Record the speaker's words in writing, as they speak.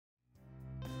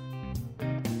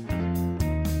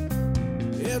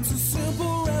It's a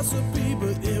simple recipe,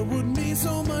 but it would mean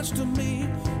so much to me.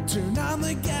 Turn on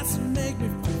the gas and make me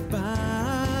feel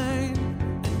fine.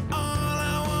 And all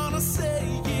I wanna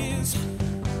say is,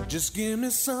 just give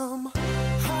me some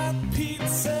hot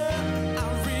pizza. I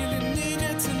really need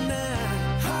it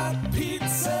tonight. Hot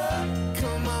pizza,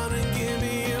 come on and give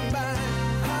me a bite.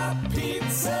 Hot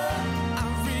pizza, I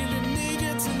really need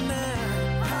it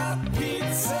tonight. Hot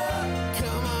pizza,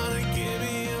 come on and give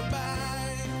me a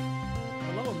bite.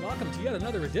 Hello and welcome to yet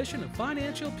another edition of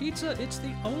Financial Pizza. It's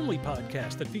the only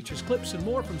podcast that features clips and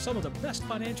more from some of the best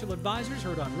financial advisors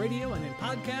heard on radio and in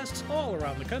podcasts all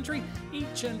around the country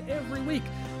each and every week.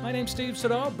 My name's Steve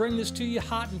Siddall. Bring this to you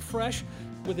hot and fresh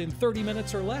within 30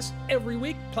 minutes or less every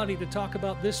week. Plenty to talk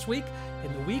about this week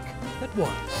in the week that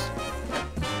was.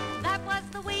 That was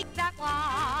the week that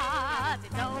was.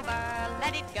 It's over.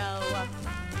 Let it go.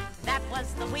 That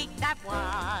was the week that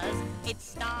was. It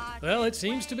started. Well, it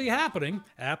seems to be happening.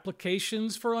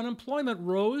 Applications for unemployment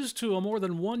rose to a more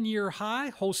than 1 year high.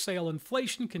 Wholesale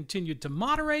inflation continued to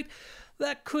moderate.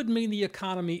 That could mean the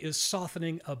economy is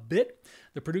softening a bit.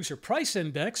 The Producer Price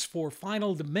Index for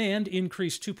final demand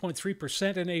increased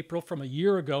 2.3% in April from a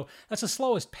year ago. That's the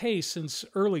slowest pace since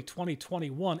early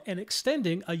 2021 and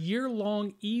extending a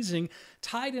year-long easing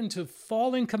tied into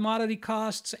falling commodity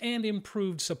costs and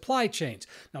improved supply chains.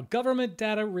 Now, government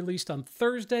data released on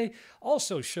Thursday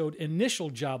also showed initial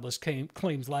jobless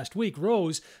claims last week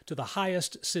rose to the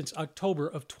highest since October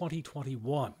of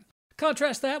 2021.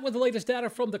 Contrast that with the latest data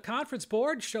from the Conference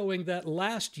Board showing that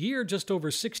last year, just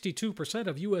over 62%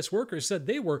 of U.S. workers said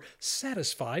they were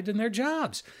satisfied in their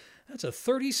jobs. That's a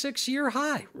 36-year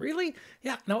high. Really?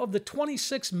 Yeah. Now, of the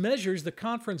 26 measures the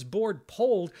Conference Board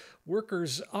polled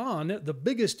workers on, the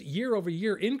biggest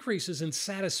year-over-year increases in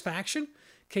satisfaction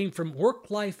came from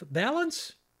work-life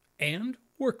balance and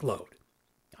workload.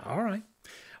 All right.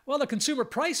 Well, the Consumer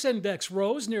Price Index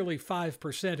rose nearly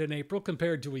 5% in April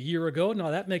compared to a year ago.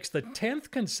 Now, that makes the 10th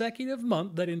consecutive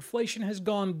month that inflation has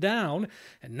gone down,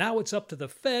 and now it's up to the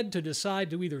Fed to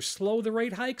decide to either slow the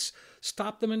rate hikes,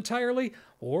 stop them entirely,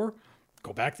 or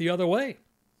go back the other way.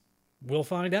 We'll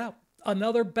find out.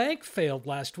 Another bank failed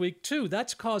last week, too.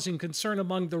 That's causing concern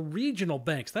among the regional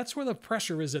banks. That's where the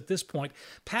pressure is at this point.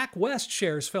 PacWest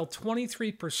shares fell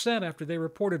 23% after they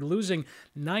reported losing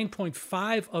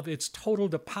 9.5% of its total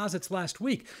deposits last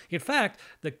week. In fact,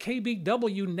 the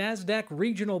KBW NASDAQ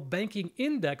Regional Banking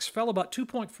Index fell about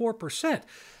 2.4%.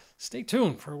 Stay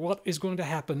tuned for what is going to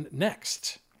happen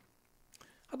next.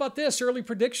 How about this? Early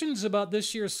predictions about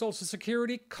this year's Social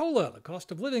Security COLA, the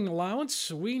cost of living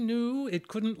allowance. We knew it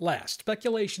couldn't last.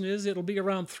 Speculation is it'll be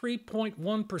around 3.1%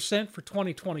 for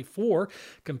 2024.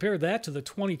 Compare that to the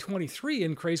 2023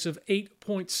 increase of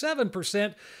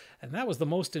 8.7%, and that was the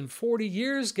most in 40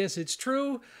 years. Guess it's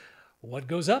true. What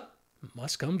goes up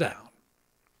must come down.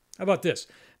 How about this?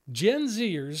 Gen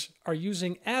Zers are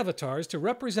using avatars to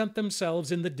represent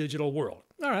themselves in the digital world.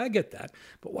 All right, I get that.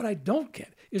 But what I don't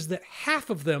get is that half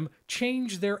of them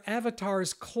change their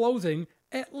avatar's clothing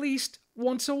at least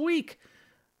once a week.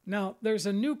 Now, there's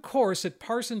a new course at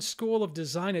Parsons School of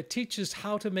Design that teaches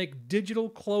how to make digital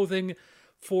clothing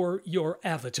for your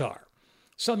avatar.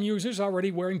 Some users are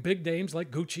already wearing big names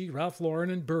like Gucci, Ralph Lauren,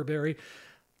 and Burberry.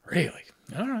 Really?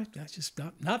 All right, that's just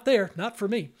not there, not for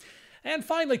me. And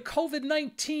finally,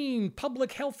 COVID-19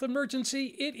 public health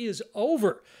emergency, it is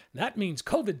over. That means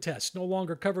COVID tests no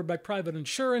longer covered by private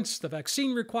insurance. The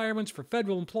vaccine requirements for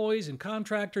federal employees and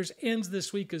contractors ends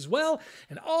this week as well.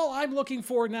 And all I'm looking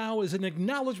for now is an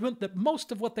acknowledgement that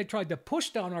most of what they tried to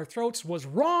push down our throats was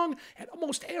wrong at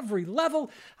almost every level.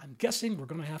 I'm guessing we're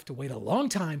going to have to wait a long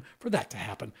time for that to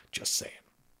happen. Just saying.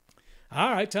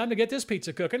 All right, time to get this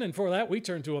pizza cooking, and for that, we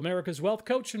turn to America's wealth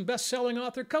coach and best-selling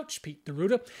author, Coach Pete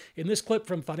D'Arruda. In this clip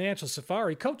from Financial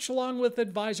Safari, Coach, along with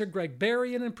advisor Greg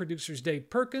Berrien and producers Dave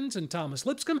Perkins and Thomas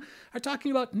Lipscomb, are talking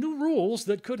about new rules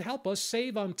that could help us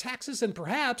save on taxes and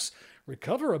perhaps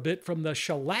recover a bit from the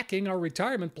shellacking our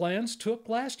retirement plans took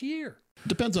last year.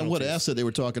 Depends on what asset they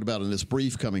were talking about in this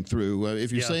brief coming through.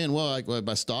 If you're saying, well,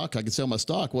 my stock, I can sell my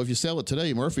stock. Well, if you sell it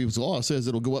today, Murphy's Law says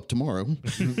it'll go up tomorrow.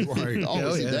 Right.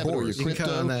 Always that, or your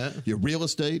crypto, you your real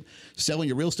estate. Selling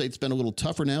your real estate's been a little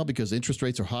tougher now because interest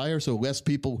rates are higher, so less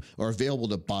people are available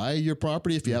to buy your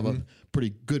property. If you have a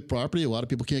pretty good property, a lot of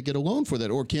people can't get a loan for that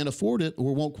or can't afford it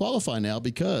or won't qualify now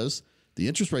because the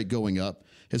interest rate going up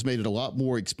has made it a lot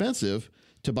more expensive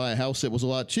to buy a house that was a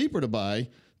lot cheaper to buy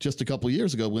just a couple of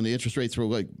years ago when the interest rates were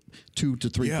like 2 to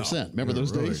 3%. Remember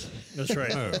those days? That's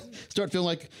right. Start feeling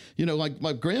like, like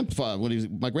my grandpa,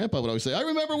 my grandpa would always say, I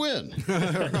remember when.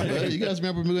 You guys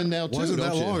remember when now too, Wasn't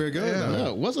that long ago.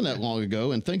 No, it wasn't that long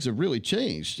ago, and things have really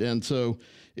changed. And so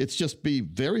it's just be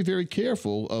very, very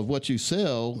careful of what you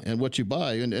sell and what you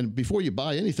buy. And before you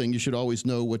buy anything, you should always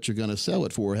know what you're going to sell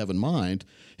it for, have in mind.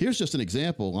 Here's just an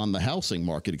example on the housing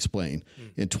market explained.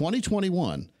 In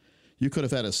 2021, you could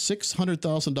have had a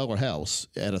 $600,000 house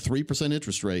at a 3%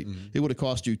 interest rate. It would have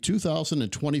cost you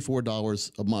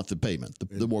 $2,024 a month in payment,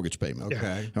 the mortgage payment.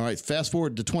 Okay. All right. Fast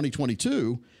forward to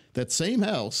 2022, that same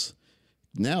house,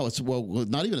 now it's, well,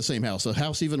 not even the same house, a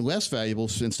house even less valuable.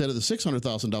 Instead of the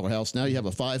 $600,000 house, now you have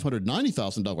a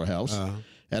 $590,000 house.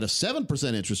 At a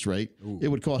 7% interest rate, it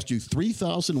would cost you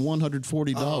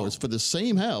 $3,140 for the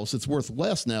same house. It's worth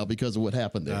less now because of what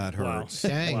happened there. That hurts.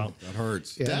 Dang. Wow. That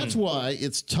hurts. Yeah. That's why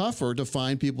it's tougher to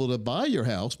find people to buy your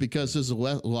house, because there's a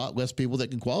lot less people that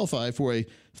can qualify for a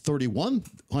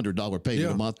 $3,100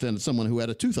 payment a month than someone who had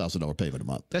a $2,000 payment a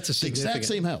month. That's a the exact significant-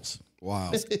 same house.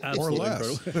 Wow. Or Absolutely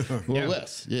less. Or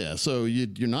less, yeah. So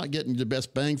you're not getting the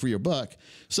best bang for your buck.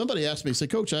 Somebody asked me, say,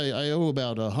 Coach, I owe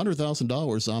about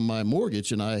 $100,000 on my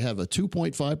mortgage, and I have a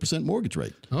 2.5% mortgage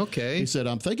rate. Okay. He said,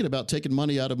 I'm thinking about taking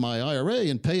money out of my IRA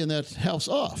and paying that house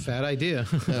off. Bad idea.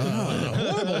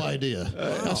 Horrible idea.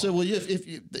 I said, well,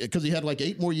 because he had like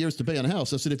 8 more years to pay on a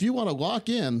house. I said, if you want to lock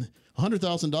in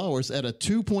 $100,000 at a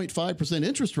 2.5%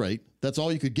 interest rate, that's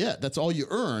all you could get. That's all you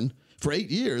earn for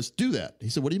 8 years. Do that. He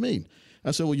said, what do you mean?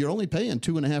 I said, well, you're only paying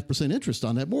 2.5% interest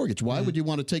on that mortgage. Why would you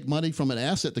want to take money from an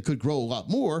asset that could grow a lot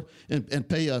more and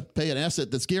pay an asset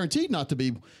that's guaranteed not to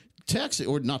be taxed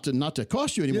or not to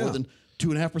cost you any more than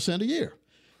 2.5% a year?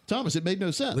 Thomas, it made no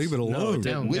sense. Leave it alone.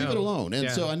 Leave it alone. And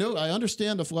Yeah. so I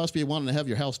understand the philosophy of wanting to have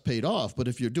your house paid off, but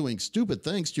if you're doing stupid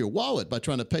things to your wallet by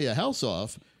trying to pay a house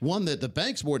off, one that the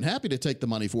bank's more than happy to take the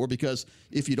money for, because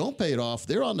if you don't pay it off,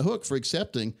 they're on the hook for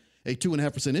accepting a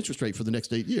 2.5% interest rate for the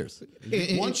next 8 years.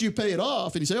 Once you pay it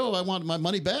off and you say, oh, I want my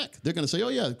money back, they're going to say, oh,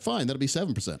 yeah, fine, that'll be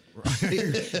 7%.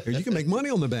 You can make money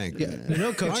on the bank.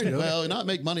 No, Coach. Well, not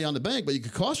make money on the bank, but you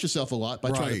could cost yourself a lot by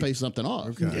trying to pay something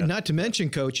off. Not to mention,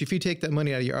 Coach, if you take that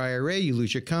money out of your IRA, you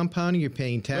lose your compounding. You're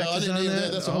paying taxes on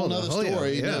that. That's a whole other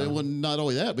story. Yeah. Well, not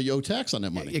only that, but you owe tax on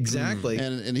that money. Exactly.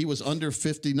 And he was under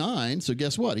 59, so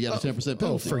guess what? He had a 10%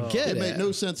 penalty. forget it. it. Made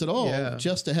no sense at all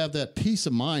just to have that peace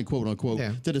of mind, quote unquote,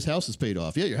 that his house is paid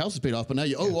off. Yeah, your house is paid off, but now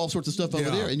you owe all sorts of stuff over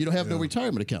there, and you don't have no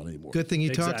retirement account anymore. Good thing you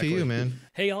talked to you, man.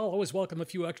 Hey, I'll always welcome a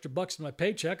few extra bucks in my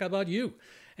paycheck. How about you?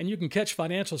 And you can catch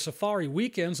Financial Safari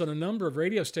weekends on a number of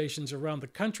radio stations around the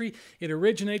country. It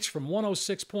originates from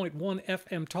 106.1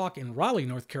 FM Talk in Raleigh,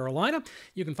 North Carolina.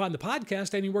 You can find the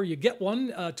podcast anywhere you get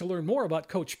one. To learn more about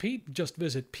Coach Pete, just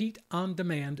visit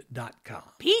PeteOnDemand.com.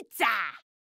 Pizza!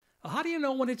 How do you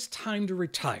know when it's time to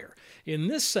retire? In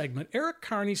this segment, Eric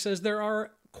Carney says there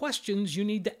are questions you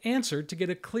need to answer to get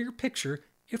a clear picture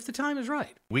if the time is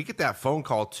right. We get that phone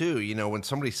call too, when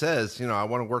somebody says, I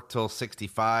want to work till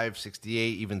 65,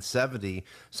 68, even 70.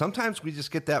 Sometimes we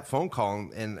just get that phone call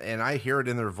and I hear it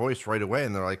in their voice right away,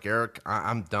 and they're like, Eric,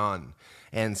 I'm done.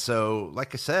 And so,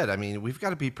 like I said, we've got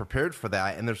to be prepared for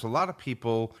that. And there's a lot of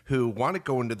people who want to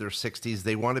go into their 60s.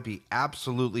 They want to be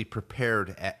absolutely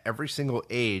prepared at every single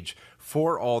age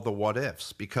for all the what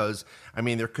ifs, because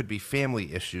there could be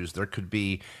family issues, there could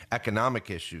be economic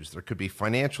issues, there could be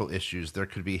financial issues, there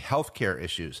could be healthcare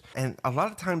issues. And a lot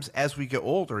of times as we get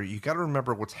older, you got to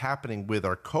remember what's happening with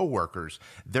our coworkers.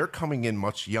 They're coming in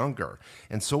much younger.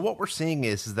 And so what we're seeing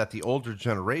is that the older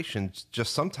generation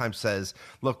just sometimes says,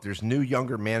 look, there's new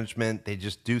younger management, they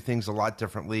just do things a lot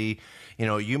differently.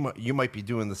 You might be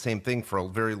doing the same thing for a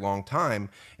very long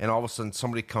time, and all of a sudden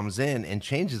somebody comes in and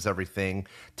changes everything.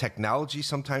 Technology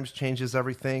sometimes changes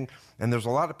everything, and there's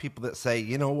a lot of people that say,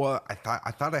 you know what,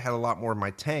 I thought I had a lot more in my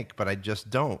tank, but I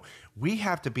just don't. We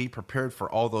have to be prepared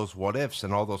for all those what ifs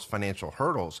and all those financial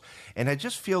hurdles. And I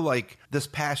just feel like this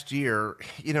past year,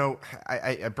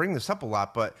 I bring this up a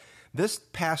lot, but this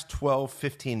past 12,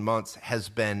 15 months has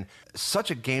been such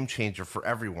a game changer for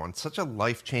everyone, such a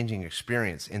life-changing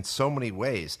experience in so many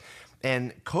ways.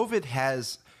 And COVID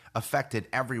has affected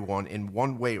everyone in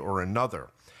one way or another.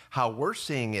 How we're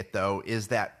seeing it, though, is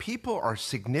that people are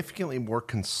significantly more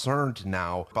concerned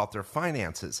now about their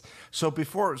finances. So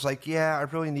before it was like, yeah, I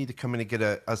really need to come in and get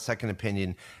a second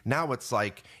opinion. Now it's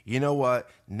like, you know what?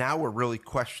 Now we're really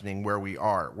questioning where we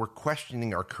are. We're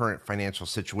questioning our current financial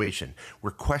situation.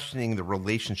 We're questioning the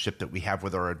relationship that we have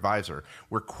with our advisor.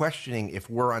 We're questioning if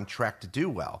we're on track to do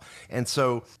well. And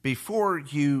so before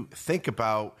you think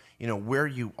about where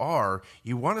you are,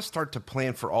 you want to start to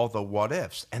plan for all the what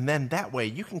ifs. And then that way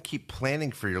you can keep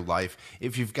planning for your life.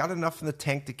 If you've got enough in the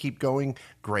tank to keep going,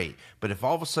 great. But if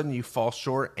all of a sudden you fall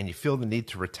short and you feel the need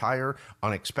to retire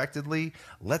unexpectedly,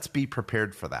 let's be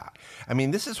prepared for that.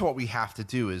 This is what we have to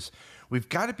do is we've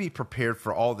got to be prepared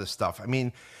for all this stuff. I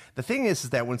mean, the thing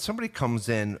is that when somebody comes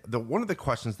in, one of the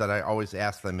questions that I always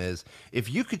ask them is,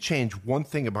 if you could change one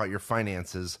thing about your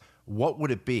finances, what would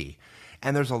it be?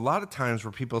 And there's a lot of times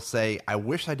where people say, I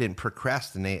wish I didn't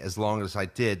procrastinate as long as I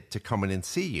did to come in and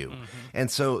see you. Mm-hmm. And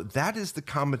so that is the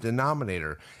common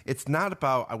denominator. It's not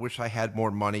about, I wish I had more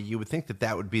money. You would think that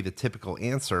that would be the typical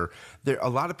answer.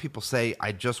 A lot of people say,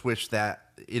 I just wish that,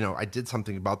 I did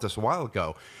something about this a while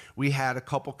ago. We had a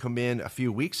couple come in a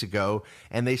few weeks ago,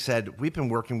 and they said, we've been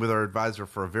working with our advisor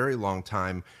for a very long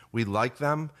time. We like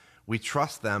them. We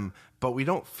trust them, but we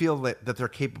don't feel that they're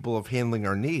capable of handling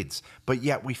our needs. But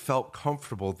yet we felt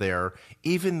comfortable there,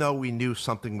 even though we knew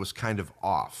something was kind of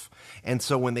off. And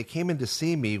so when they came in to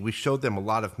see me, we showed them a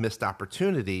lot of missed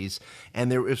opportunities,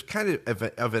 and there was kind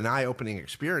of an eye-opening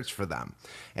experience for them.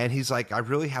 And he's like, I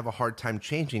really have a hard time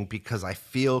changing because I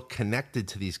feel connected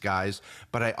to these guys,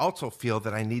 but I also feel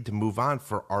that I need to move on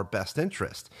for our best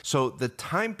interest. So the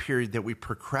time period that we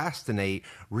procrastinate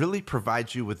really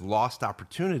provides you with lost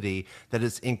opportunity that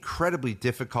is incredibly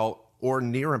difficult or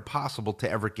near impossible to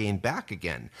ever gain back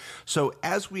again. So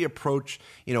as we approach,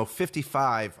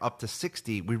 55 up to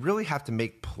 60, we really have to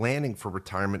make planning for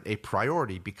retirement a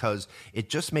priority, because it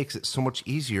just makes it so much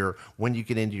easier when you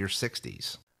get into your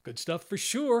 60s. Good stuff for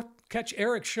sure. Catch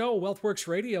Eric's show, WealthWorks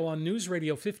Radio, on News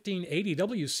Radio 1580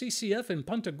 WCCF in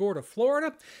Punta Gorda,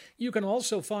 Florida. You can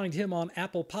also find him on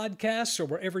Apple Podcasts or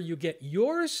wherever you get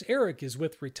yours. Eric is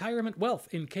with Retirement Wealth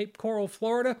in Cape Coral,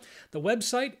 Florida. The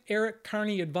website,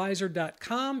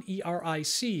 ericcarneyadvisor.com,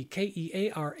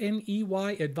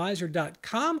 ERICKEARNEY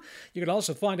advisor.com. You can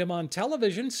also find him on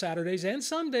television Saturdays and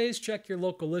Sundays. Check your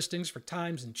local listings for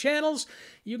times and channels.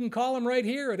 You can call him right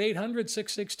here at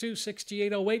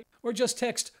 800-662-6808 or just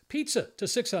text pizza to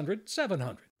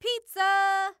 600-700.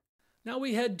 Pizza! Now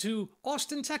we head to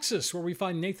Austin, Texas, where we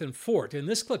find Nathan Fort. In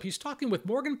this clip, he's talking with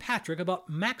Morgan Patrick about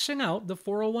maxing out the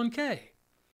 401k.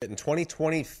 In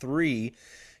 2023,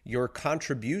 your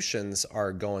contributions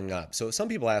are going up. So some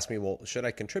people ask me, well, should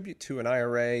I contribute to an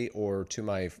IRA or to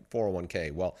my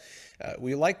 401k? Well,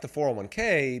 we like the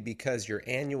 401k because your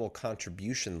annual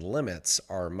contribution limits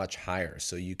are much higher.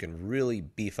 So you can really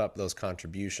beef up those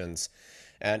contributions.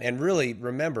 And really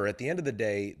remember, at the end of the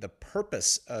day, the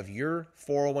purpose of your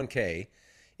 401k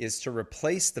is to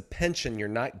replace the pension you're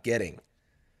not getting.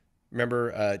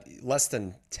 Remember, less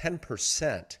than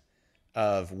 10%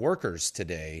 of workers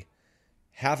today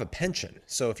have a pension.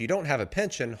 So if you don't have a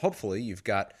pension, hopefully you've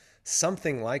got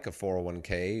something like a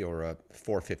 401k or a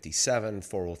 457,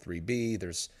 403b.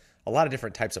 There's a lot of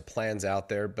different types of plans out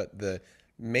there, but the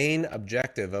main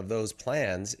objective of those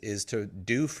plans is to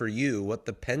do for you what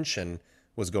the pension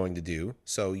was going to do.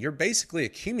 So you're basically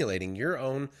accumulating your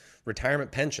own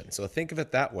retirement pension. So think of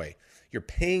it that way. You're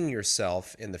paying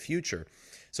yourself in the future.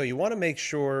 So you want to make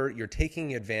sure you're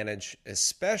taking advantage,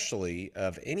 especially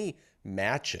of any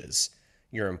matches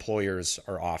your employers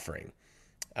are offering.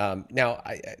 Now,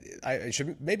 I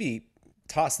should maybe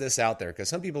toss this out there because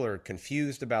some people are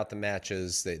confused about the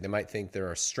matches. They might think there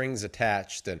are strings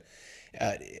attached, and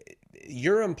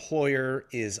your employer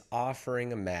is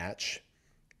offering a match,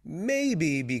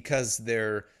 maybe because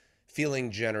they're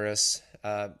feeling generous,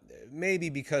 maybe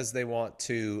because they want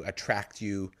to attract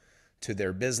you to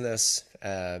their business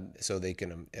so they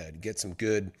can get some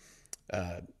good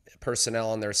personnel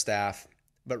on their staff.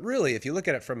 But really, if you look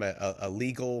at it from a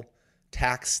legal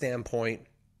tax standpoint,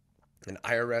 an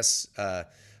IRS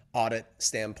audit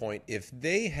standpoint, if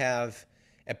they have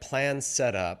a plan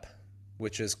set up,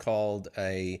 which is called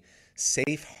a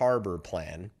safe harbor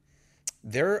plan,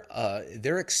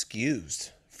 they're excused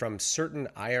from certain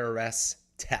IRS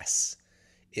tests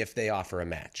if they offer a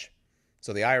match.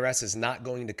 So the IRS is not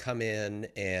going to come in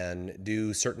and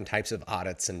do certain types of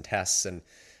audits and tests, and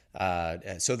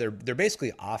so they're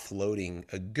basically offloading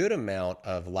a good amount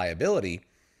of liability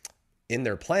in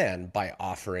their plan by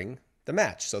offering the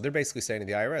match. So they're basically saying to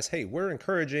the IRS, hey, we're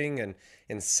encouraging and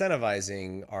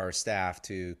incentivizing our staff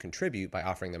to contribute by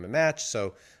offering them a match.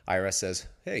 So IRS says,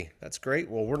 hey, that's great.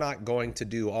 Well, we're not going to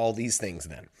do all these things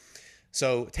then.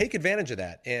 So take advantage of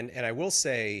that. And I will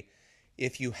say,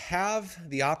 if you have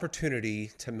the opportunity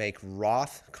to make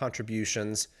Roth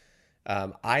contributions,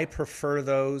 I prefer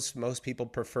those. Most people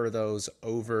prefer those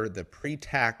over the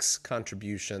pre-tax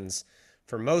contributions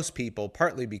for most people,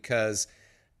 partly because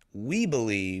we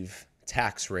believe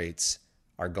tax rates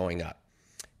are going up.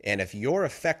 And if your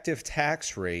effective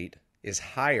tax rate is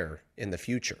higher in the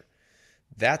future,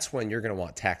 that's when you're going to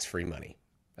want tax-free money.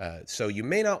 So you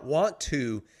may not want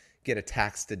to get a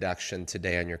tax deduction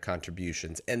today on your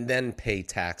contributions and then pay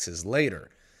taxes later.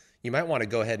 You might want to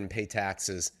go ahead and pay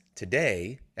taxes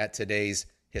today at today's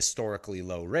historically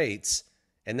low rates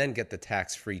and then get the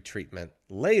tax-free treatment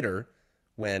later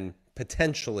when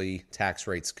potentially tax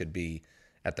rates could be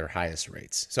at their highest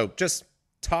rates. So just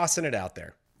tossing it out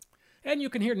there. And you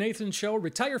can hear Nathan's show,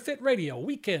 Retire Fit Radio,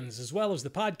 weekends, as well as the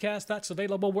podcast. That's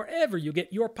available wherever you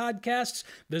get your podcasts.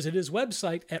 Visit his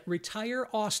website at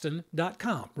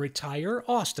retireaustin.com.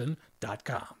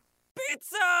 Retireaustin.com.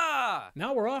 Pizza!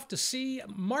 Now we're off to see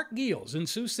Mark Giels in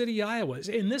Sioux City, Iowa.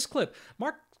 In this clip,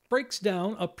 Mark breaks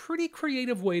down a pretty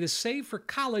creative way to save for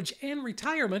college and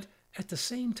retirement at the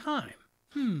same time.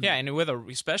 Yeah, and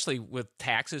especially with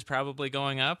taxes probably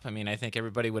going up, I mean, I think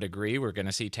everybody would agree we're going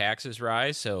to see taxes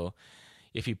rise. So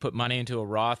if you put money into a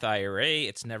Roth IRA,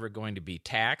 it's never going to be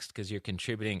taxed because you're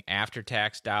contributing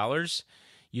after-tax dollars.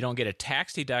 You don't get a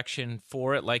tax deduction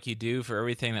for it like you do for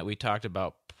everything that we talked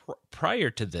about prior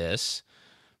to this.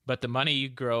 But the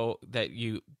money that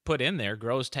you put in there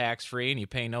grows tax-free, and you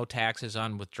pay no taxes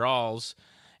on withdrawals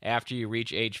after you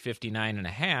reach age 59 and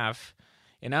a half.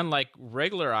 And unlike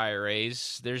regular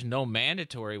IRAs, there's no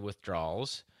mandatory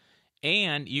withdrawals.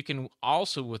 And you can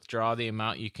also withdraw the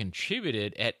amount you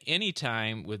contributed at any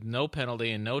time with no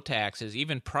penalty and no taxes,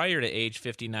 even prior to age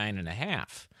 59 and a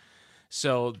half.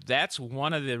 So that's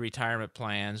one of the retirement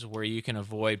plans where you can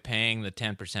avoid paying the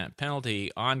 10% penalty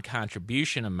on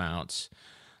contribution amounts.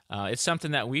 It's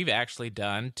something that we've actually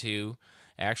done to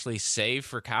actually save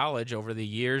for college over the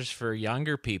years for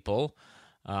younger people.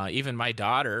 Even my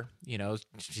daughter,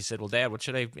 she said, well, Dad, what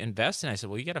should I invest in? I said,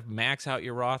 well, you got to max out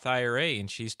your Roth IRA. And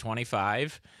she's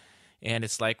 25. And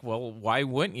it's like, well, why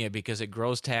wouldn't you? Because it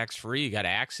grows tax-free. You got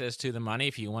access to the money.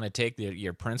 If you want to take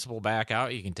your principal back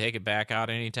out, you can take it back out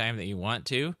anytime that you want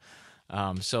to.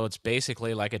 So it's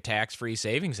basically like a tax-free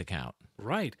savings account.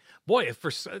 Right. Boy,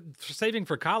 for saving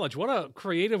for college, what a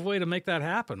creative way to make that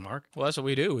happen, Mark. Well, that's what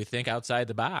we do. We think outside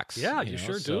the box. Yeah, you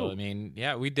sure do. I mean,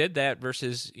 yeah, we did that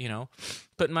versus,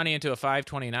 putting money into a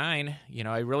 529.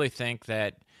 I really think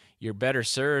that you're better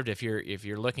served if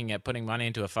you're looking at putting money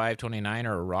into a 529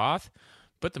 or a Roth.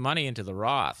 Put the money into the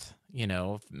Roth.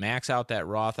 Max out that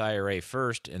Roth IRA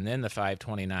first and then the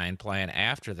 529 plan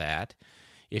after that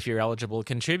if you're eligible to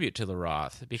contribute to the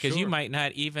Roth, because you might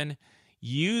not even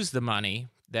use the money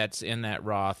that's in that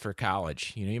Roth for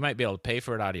college. You might be able to pay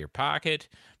for it out of your pocket.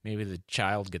 Maybe the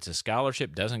child gets a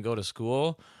scholarship, doesn't go to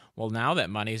school. Well, now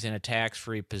that money's in a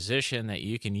tax-free position that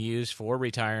you can use for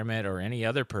retirement or any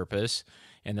other purpose,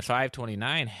 and the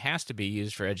 529 has to be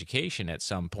used for education at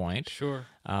some point. Sure.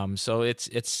 So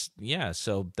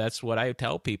so that's what I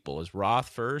tell people is Roth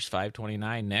first,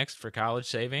 529 next for college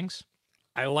savings.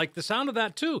 I like the sound of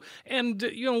that, too. And,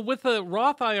 with the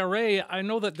Roth IRA, I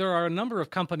know that there are a number of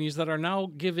companies that are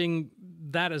now giving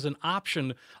that as an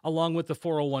option along with the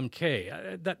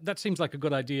 401k. That seems like a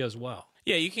good idea as well.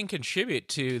 Yeah, you can contribute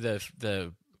to the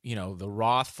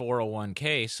Roth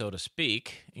 401k, so to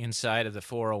speak, inside of the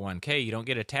 401k. You don't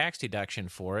get a tax deduction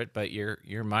for it, but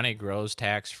your money grows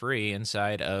tax-free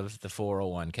inside of the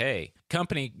 401k.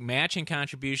 Company matching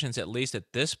contributions, at least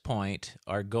at this point,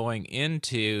 are going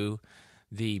into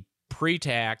the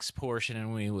pre-tax portion,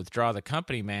 and when you withdraw the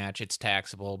company match, it's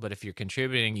taxable. But if you're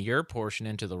contributing your portion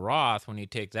into the Roth, when you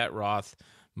take that Roth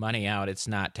money out, it's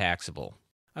not taxable.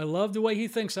 I love the way he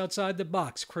thinks outside the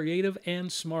box, creative and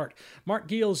smart. Mark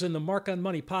Giels in the Mark on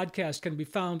Money podcast can be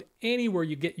found anywhere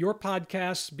you get your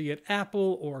podcasts, be it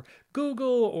Apple or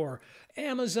Google or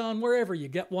Amazon, wherever you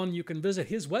get one. You can visit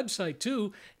his website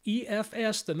too,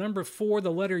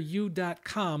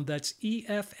 EFS4U.com. That's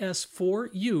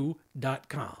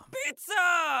EFS4U.com.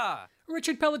 Pizza!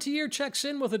 Richard Pelletier checks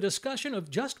in with a discussion of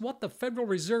just what the Federal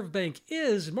Reserve Bank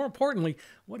is, and more importantly,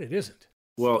 what it isn't.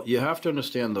 Well, you have to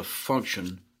understand the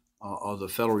function of the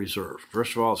Federal Reserve.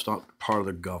 First of all, it's not part of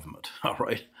the government, all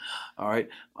right?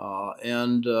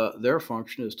 And their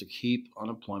function is to keep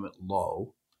unemployment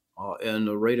low and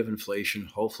the rate of inflation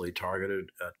hopefully targeted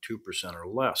at 2% or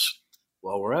less.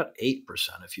 Well, we're at 8%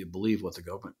 if you believe what the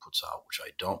government puts out, which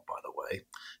I don't, by the way.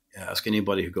 Ask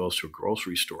anybody who goes to a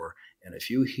grocery store, and if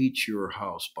you heat your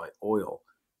house by oil,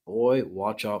 boy,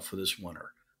 watch out for this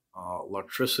winter.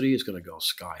 Electricity is going to go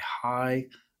sky high.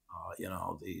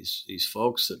 These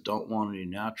folks that don't want any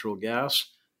natural gas,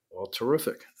 well,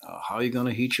 terrific. How are you going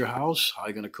to heat your house? How are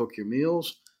you going to cook your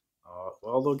meals?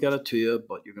 Well, they'll get it to you,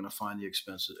 but you're going to find the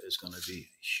expense is going to be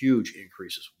huge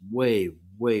increases, way,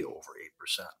 way over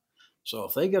 8%. So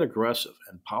if they get aggressive,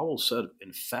 and Powell said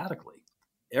emphatically,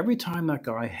 every time that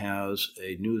guy has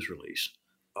a news release,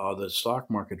 the stock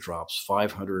market drops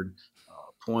 500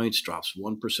 points, drops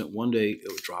 1% one day.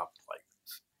 It would drop like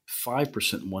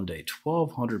 5% one day,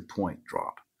 1,200 point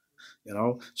drop.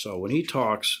 So when he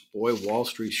talks, boy, Wall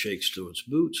Street shakes to its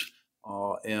boots,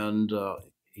 and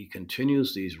he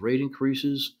continues these rate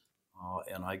increases,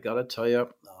 and I got to tell you,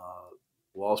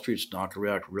 Wall Street's not going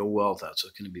to react real well. That's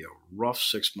going to be a rough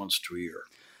 6 months to a year.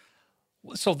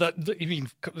 So you mean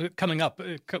coming up,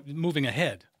 moving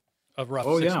ahead, a rough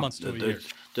 6 months to a year?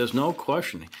 There's no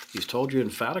question. He's told you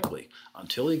emphatically,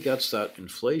 until he gets that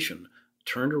inflation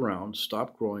turned around,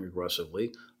 stop growing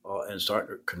aggressively, and start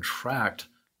to contract,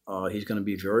 he's going to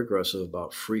be very aggressive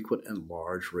about frequent and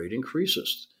large rate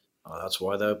increases. That's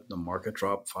why the market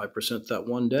dropped 5% that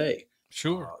one day.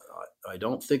 Sure. I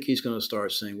don't think he's going to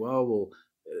start saying, well,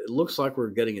 it looks like we're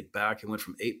getting it back. It went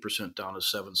from 8% down to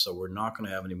 7%, so we're not going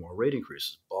to have any more rate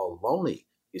increases. Baloney.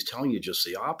 He's telling you just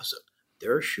the opposite.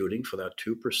 They're shooting for that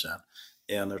 2%,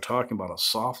 and they're talking about a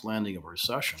soft landing of a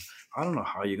recession. I don't know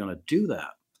how you're going to do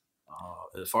that.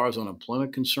 As far as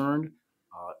unemployment concerned,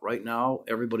 right now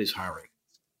everybody's hiring.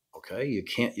 Okay,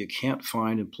 you can't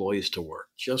find employees to work.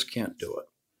 Just can't do it.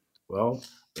 Well,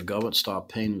 the government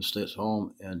stopped paying them to stay at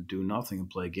home and do nothing and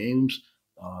play games.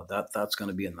 That's going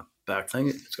to be in the back thing.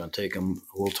 It's going to take them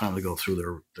a little time to go through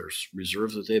their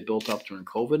reserves that they built up during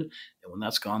COVID. And when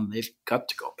that's gone, they've got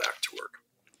to go back to work.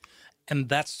 And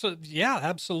that's,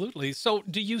 absolutely. So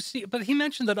do you see, but he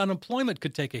mentioned that unemployment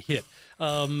could take a hit.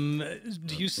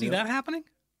 Do you see that happening?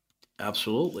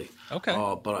 Absolutely. Okay.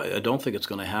 But I don't think it's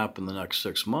going to happen in the next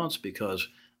 6 months because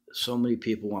so many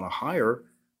people want to hire.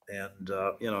 And,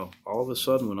 all of a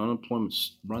sudden when unemployment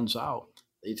runs out,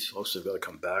 these folks have got to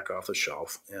come back off the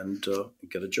shelf and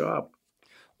get a job.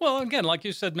 Well, again, like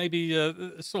you said, maybe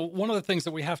so one of the things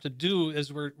that we have to do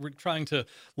as we're trying to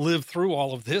live through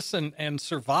all of this and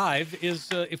survive is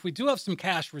if we do have some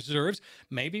cash reserves,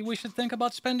 maybe we should think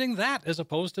about spending that as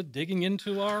opposed to digging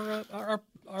into our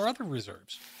other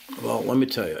reserves. Well, let me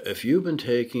tell you, if you've been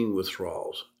taking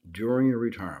withdrawals during your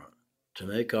retirement to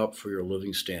make up for your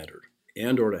living standard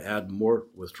and or to add more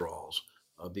withdrawals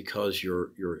because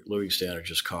your living standard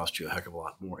just cost you a heck of a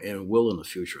lot more and will in the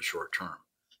future short term.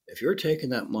 If you're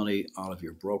taking that money out of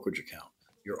your brokerage account,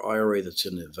 your IRA that's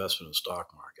in the investment in the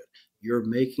stock market, you're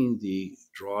making the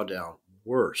drawdown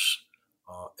worse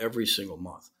every single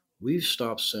month. We've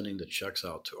stopped sending the checks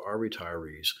out to our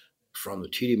retirees from the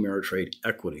TD Ameritrade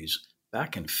equities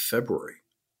back in February.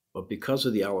 But because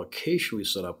of the allocation we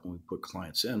set up when we put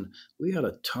clients in, we had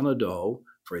a ton of dough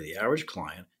for the average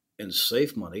client and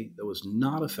safe money that was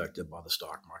not affected by the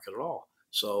stock market at all.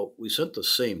 So we sent the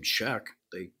same check.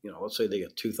 They, let's say they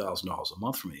get $2,000 a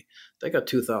month from me. They got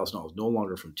 $2,000 no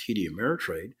longer from TD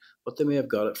Ameritrade, but they may have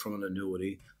got it from an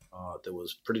annuity that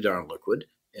was pretty darn liquid.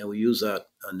 And we use that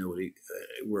annuity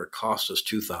where it cost us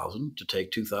 $2,000 to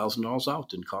take $2,000 out.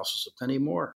 Didn't cost us a penny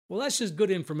more. Well, that's just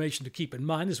good information to keep in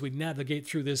mind as we navigate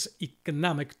through this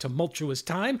economic tumultuous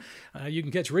time. You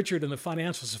can catch Richard in the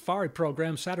Financial Safari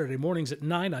program Saturday mornings at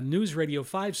 9 on News Radio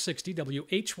 560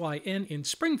 WHYN in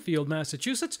Springfield,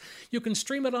 Massachusetts. You can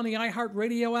stream it on the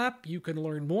iHeartRadio app. You can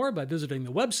learn more by visiting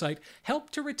the website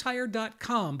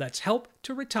helptoretire.com. That's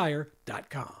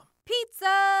helptoretire.com.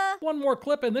 Pizza! One more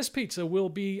clip, and this pizza will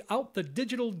be out the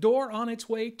digital door on its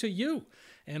way to you.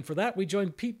 And for that, we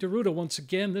join Pete D'Arruda once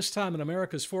again, this time in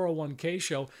America's 401k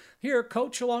show. Here,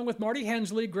 Coach, along with Marty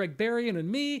Hensley, Greg Berrien,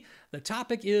 and me, the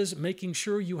topic is making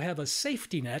sure you have a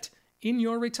safety net in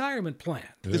your retirement plan.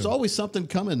 There's always something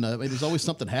coming. There's always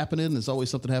something happening. There's always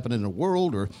something happening in the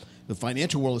world, or the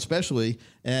financial world especially,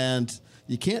 and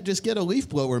you can't just get a leaf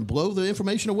blower and blow the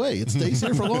information away. It stays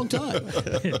here for a long time.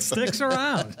 It sticks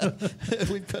around.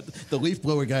 We've got the leaf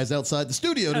blower guys outside the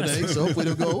studio today, so hopefully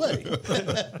they'll go away.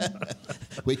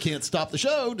 We can't stop the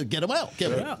show to get them out,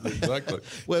 can we? Exactly.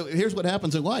 Well, here's what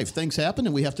happens in life. Things happen,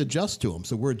 and we have to adjust to them.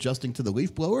 So we're adjusting to the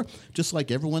leaf blower, just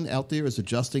like everyone out there is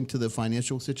adjusting to the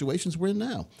financial situations we're in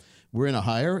now. We're in a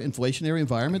higher inflationary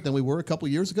environment than we were a couple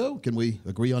years ago. Can we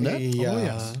agree on that? Yeah. Oh,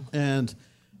 yes. And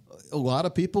a lot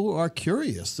of people are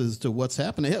curious as to what's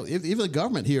happening. Hell, even the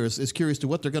government here is curious to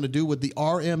what they're going to do with the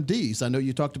RMDs. I know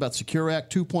you talked about Secure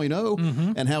Act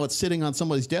 2.0 and how it's sitting on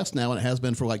somebody's desk now, and it has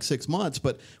been for like 6 months.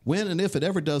 But when and if it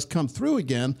ever does come through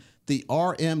again, the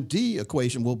RMD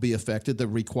equation will be affected. The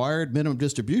required minimum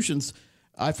distributions,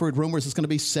 I've heard rumors it's going to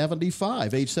be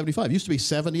 75, age 75. It used to be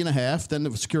 70 and a half. Then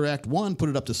the Secure Act 1 put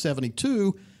it up to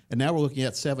 72, and now we're looking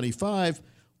at 75.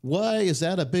 Why is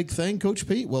that a big thing, Coach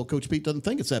Pete? Well, Coach Pete doesn't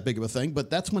think it's that big of a thing, but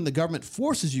that's when the government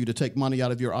forces you to take money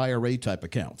out of your IRA type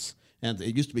accounts. And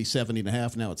it used to be 70 and a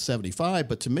half, now it's 75.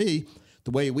 But to me,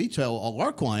 the way we tell all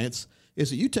our clients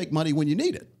is that you take money when you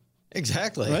need it.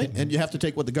 Exactly. Right? And you have to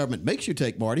take what the government makes you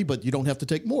take, Marty, but you don't have to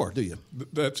take more, do you?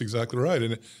 That's exactly right.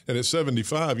 And at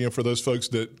 75, for those folks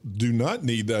that do not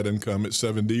need that income at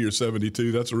 70 or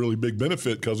 72, that's a really big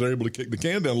benefit because they're able to kick the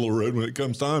can down the little road when it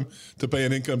comes time to pay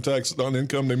an income tax on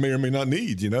income they may or may not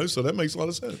need, so that makes a lot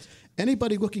of sense.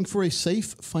 Anybody looking for a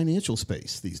safe financial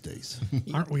space these days?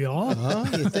 Aren't we all?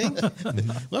 You think?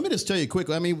 Let me just tell you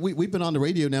quickly. I mean, we've been on the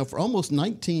radio now for almost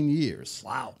 19 years.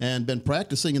 Wow. And been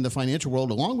practicing in the financial world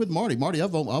along with Marty. Marty,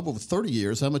 I've over 30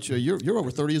 years. How much? You're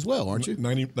over 30 as well, aren't you?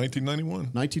 1991.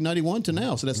 1991 to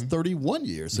now. So that's 31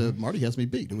 years. Marty has me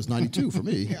beat. It was 92 for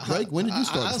me. Greg, when did you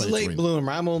start? I was late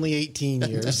bloomer. I'm only 18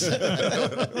 years.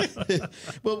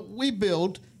 Well, we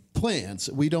build plans.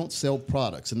 We don't sell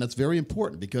products, and that's very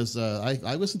important because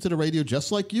I listen to the radio just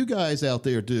like you guys out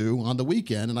there do on the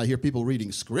weekend, and I hear people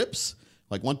reading scripts.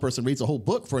 Like one person reads a whole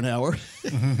book for an hour.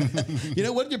 What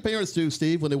did your parents do,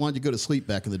 Steve, when they wanted you to go to sleep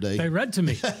back in the day? They read to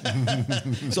me.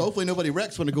 So hopefully nobody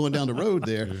wrecks when they're going down the road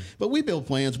there. But we build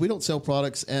plans. We don't sell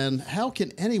products. And how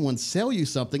can anyone sell you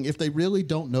something if they really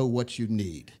don't know what you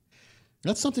need?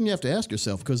 That's something you have to ask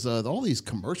yourself because all these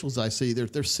commercials I see,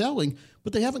 they're selling,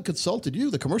 but they haven't consulted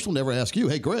you. The commercial never asks you,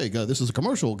 hey, Greg, this is a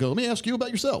commercial. Let me ask you about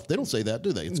yourself. They don't say that,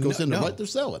 do they? It goes into what they're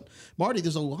selling. Marty,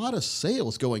 there's a lot of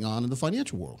sales going on in the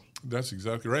financial world. That's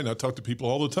exactly right. And I talk to people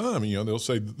all the time. They'll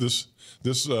say this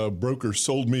broker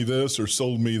sold me this or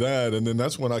sold me that. And then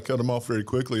that's when I cut them off very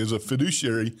quickly. As a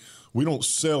fiduciary, we don't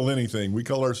sell anything. We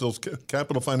call ourselves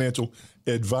Capital Financial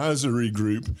Advisory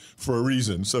Group for a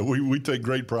reason. So we take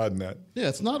great pride in that. Yeah,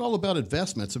 it's not all about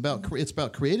investment. It's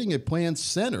about creating a plan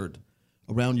centered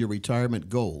around your retirement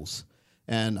goals.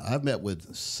 And I've met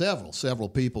with several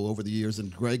people over the years,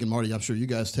 and Greg and Marty, I'm sure you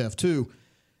guys have too.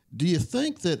 Do you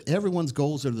think that everyone's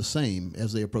goals are the same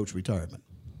as they approach retirement?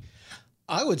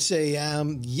 I would say,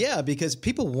 yeah, because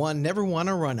people never want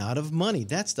to run out of money.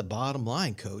 That's the bottom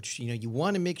line, Coach. You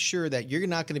want to make sure that you're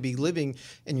not going to be living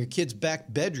in your kid's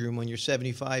back bedroom when you're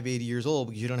 75, 80 years old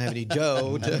because you don't have any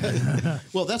dough.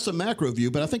 Well, that's a macro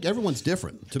view, but I think everyone's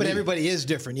different. But everybody is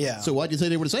different, yeah. So why'd you say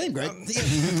they were the same, Greg?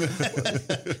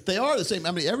 They are the same.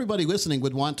 I mean, everybody listening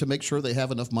would want to make sure they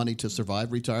have enough money to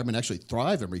survive retirement, actually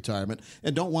thrive in retirement,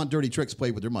 and don't want dirty tricks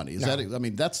played with their money.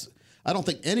 I don't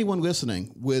think anyone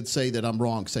listening would say that I'm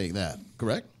wrong saying that,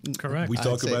 correct? Correct. We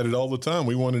talk about it all the time.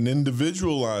 We want an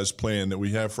individualized plan that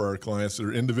we have for our clients that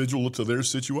are individual to their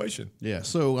situation. Yeah.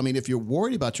 So, if you're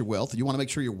worried about your wealth, you want to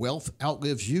make sure your wealth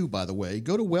outlives you, by the way,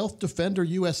 go to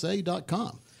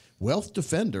wealthdefenderusa.com.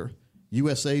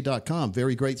 Wealthdefenderusa.com.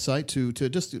 Very great site to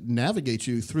just navigate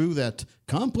you through that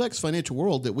complex financial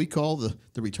world that we call the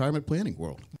retirement planning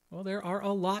world. Well, there are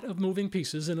a lot of moving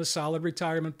pieces in a solid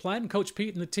retirement plan. Coach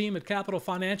Pete and the team at Capital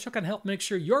Financial can help make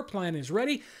sure your plan is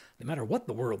ready no matter what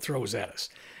the world throws at us.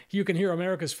 You can hear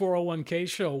America's 401k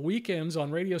show weekends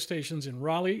on radio stations in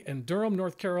Raleigh and Durham,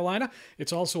 North Carolina.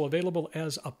 It's also available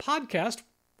as a podcast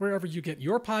wherever you get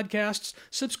your podcasts.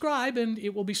 Subscribe and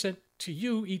it will be sent to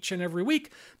you each and every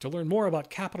week. To learn more about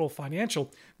Capital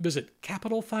Financial, visit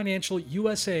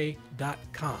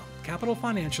capitalfinancialusa.com.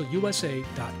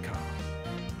 capitalfinancialusa.com.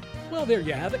 Well, there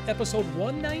you have it. Episode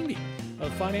 190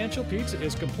 of Financial Pizza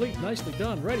is complete, nicely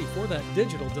done, ready for that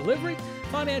digital delivery.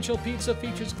 Financial Pizza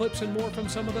features clips and more from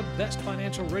some of the best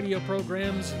financial radio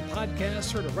programs and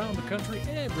podcasts heard around the country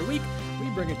every week. We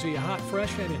bring it to you hot,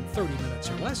 fresh, and in 30 minutes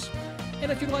or less.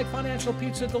 And if you'd like Financial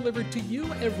Pizza delivered to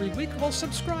you every week, well,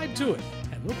 subscribe to it,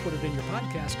 and we'll put it in your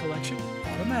podcast collection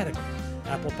automatically.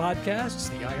 Apple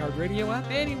Podcasts, the iHeartRadio app,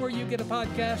 anywhere you get a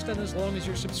podcast, and as long as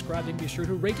you're subscribing, be sure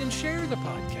to rate and share the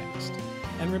podcast.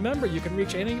 And remember, you can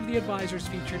reach any of the advisors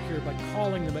featured here by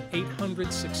calling them at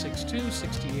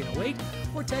 800-662-6808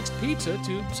 or text PIZZA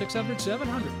to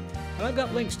 600-700. And I've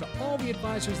got links to all the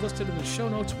advisors listed in the show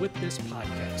notes with this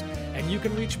podcast. And you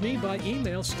can reach me by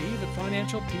email,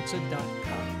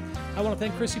 steve@financialpizza.com. I want to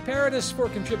thank Chrissy Paradis for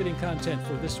contributing content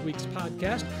for this week's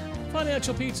podcast.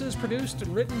 Financial Pizza is produced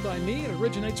and written by me. It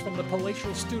originates from the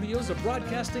palatial studios of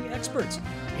broadcasting experts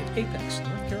in Apex,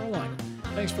 North Carolina.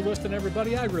 Thanks for listening,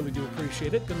 everybody. I really do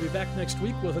appreciate it. Going to be back next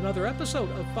week with another episode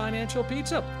of Financial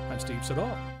Pizza. I'm Steve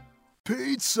Siddall.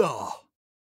 Pizza.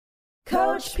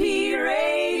 Coach P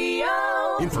Radio.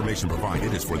 Information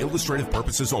provided is for illustrative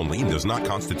purposes only and does not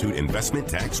constitute investment,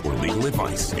 tax, or legal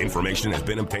advice. Information has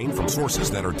been obtained from sources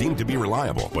that are deemed to be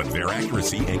reliable, but their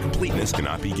accuracy and completeness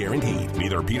cannot be guaranteed.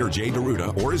 Neither Peter J.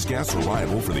 Deruta or his guests are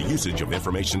liable for the usage of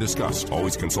information discussed.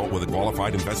 Always consult with a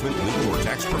qualified investment, legal, or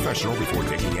tax professional before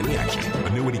taking any action.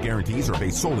 Annuity guarantees are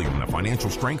based solely on the financial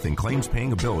strength and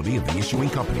claims-paying ability of the issuing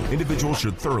company. Individuals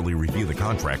should thoroughly review the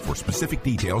contract for specific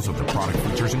details of the product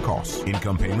features and costs.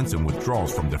 Income payments and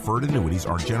withdrawals from deferred annuities are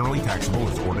are generally taxable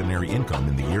as ordinary income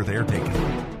in the year they are taken.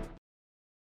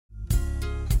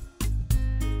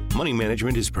 Money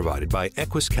management is provided by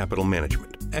Equus Capital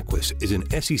Management. Equus is an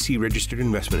SEC-registered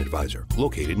investment advisor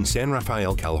located in San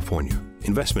Rafael, California.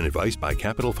 Investment advice by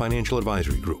Capital Financial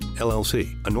Advisory Group,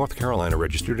 LLC, a North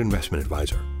Carolina-registered investment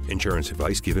advisor. Insurance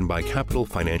advice given by Capital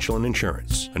Financial and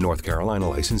Insurance, a North Carolina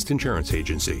licensed insurance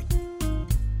agency.